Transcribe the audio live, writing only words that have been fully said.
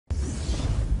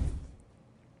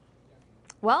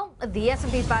Well, the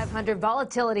S&P 500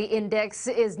 volatility index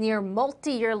is near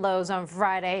multi-year lows on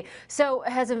Friday. So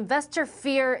has investor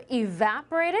fear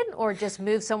evaporated or just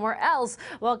moved somewhere else?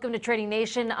 Welcome to Trading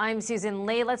Nation. I'm Susan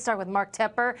Lee. Let's start with Mark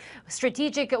Tepper,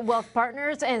 Strategic Wealth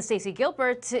Partners, and Stacey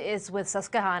Gilbert is with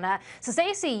Susquehanna. So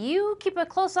Stacey, you keep a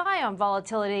close eye on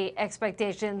volatility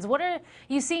expectations. What are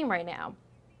you seeing right now?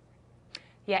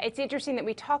 Yeah, it's interesting that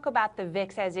we talk about the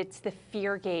VIX as it's the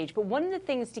fear gauge, but one of the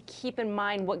things to keep in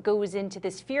mind what goes into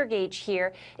this fear gauge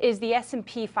here is the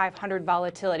S&P 500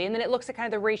 volatility, and then it looks at kind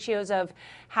of the ratios of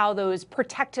how those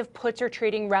protective puts are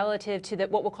trading relative to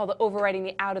what we'll call the overriding,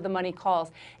 the out-of-the-money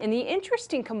calls. And the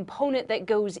interesting component that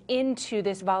goes into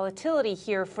this volatility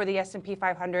here for the S&P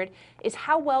 500 is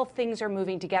how well things are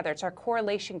moving together. It's our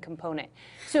correlation component.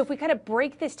 So if we kind of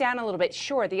break this down a little bit,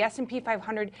 sure, the S&P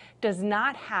 500 does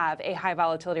not have a high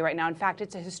volatility right now. In fact,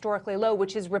 it's a historically low,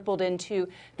 which has rippled into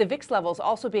the VIX levels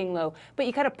also being low. But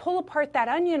you kind of pull apart that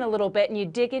onion a little bit and you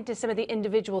dig into some of the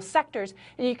individual sectors,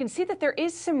 and you can see that there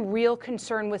is some real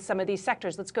concern with some of these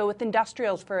sectors. Let's go with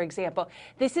industrials, for example.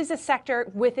 This is a sector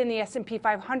within the S&P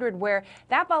 500 where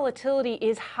that volatility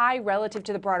is high relative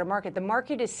to the broader market. The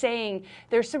market is saying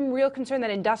there's some real concern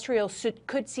that industrials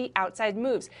could see outside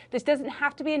moves. This doesn't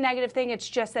have to be a negative thing. It's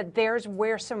just that there's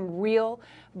where some real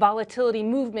volatility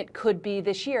movement could be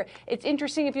this year. It's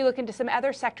interesting if you look into some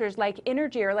other sectors like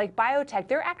energy or like biotech,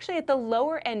 they're actually at the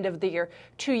lower end of the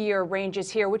two-year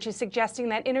ranges here, which is suggesting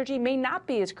that energy may not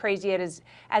be as crazy as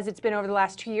it's been over the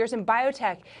last 2 years. And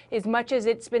biotech, as much as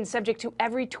it's been subject to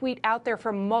every tweet out there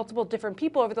from multiple different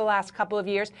people over the last couple of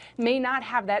years, may not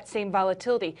have that same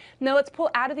volatility. Now let's pull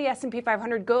out of the S&P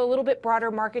 500, go a little bit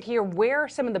broader market here. Where are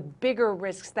some of the bigger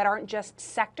risks that aren't just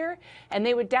sector? And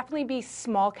they would definitely be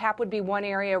small cap would be one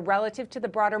area relative to the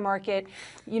broader market.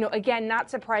 You know, again, not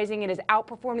surprising, it has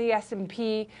outperformed the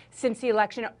S&P since the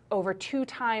election over 2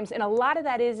 times, and a lot of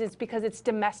that is because it's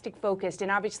domestic focused,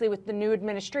 and obviously with the new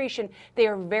administration, they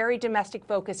are very domestic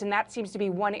focused, and that seems to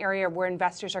be one area where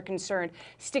investors are concerned.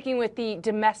 Sticking with the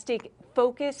domestic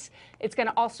focus, it's going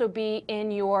to also be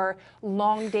in your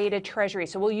long dated treasury.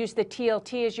 So we'll use the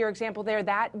TLT as your example there.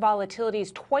 That volatility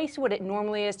is twice what it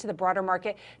normally is to the broader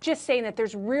market, just saying that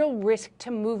there's real risk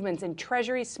to movements in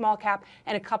treasuries, small cap,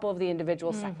 and a couple of the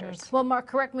individual sectors. Well, Mark,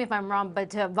 correct me if I'm wrong,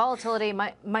 but volatility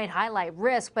might highlight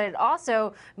risk, but it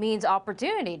also means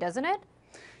opportunity, doesn't it?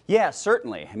 Yeah,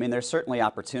 certainly. I mean, there's certainly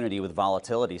opportunity with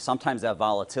volatility. Sometimes that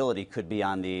volatility could be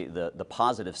on the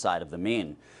positive side of the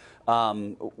mean.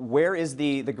 Where is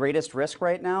the greatest risk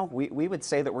right now? We would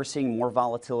say that we're seeing more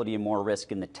volatility and more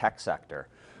risk in the tech sector.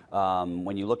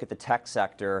 When you look at the tech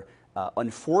sector,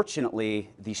 unfortunately,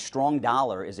 the strong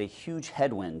dollar is a huge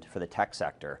headwind for the tech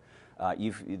sector.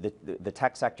 The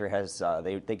tech sector has,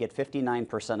 they get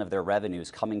 59% of their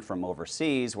revenues coming from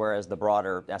overseas, whereas the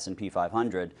broader S&P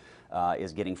 500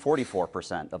 is getting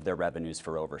 44% of their revenues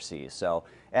for overseas. So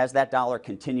as that dollar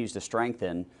continues to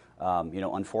strengthen,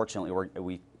 unfortunately,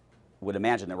 we would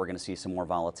imagine that we're going to see some more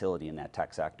volatility in that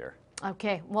tech sector.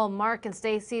 Okay, well, Mark and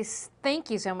Stacey, thank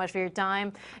you so much for your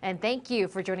time, and thank you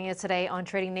for joining us today on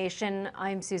Trading Nation.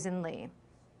 I'm Susan Lee.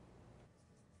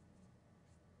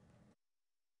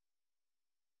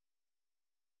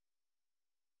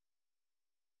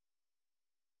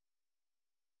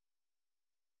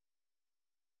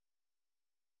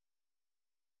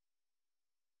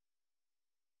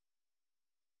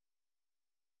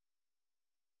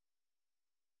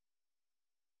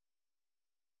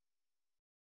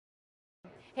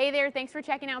 Hey there, thanks for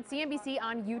checking out CNBC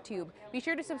on YouTube. Be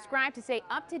sure to subscribe to stay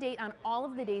up to date on all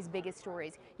of the day's biggest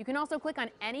stories. You can also click on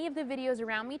any of the videos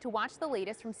around me to watch the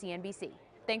latest from CNBC.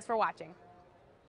 Thanks for watching.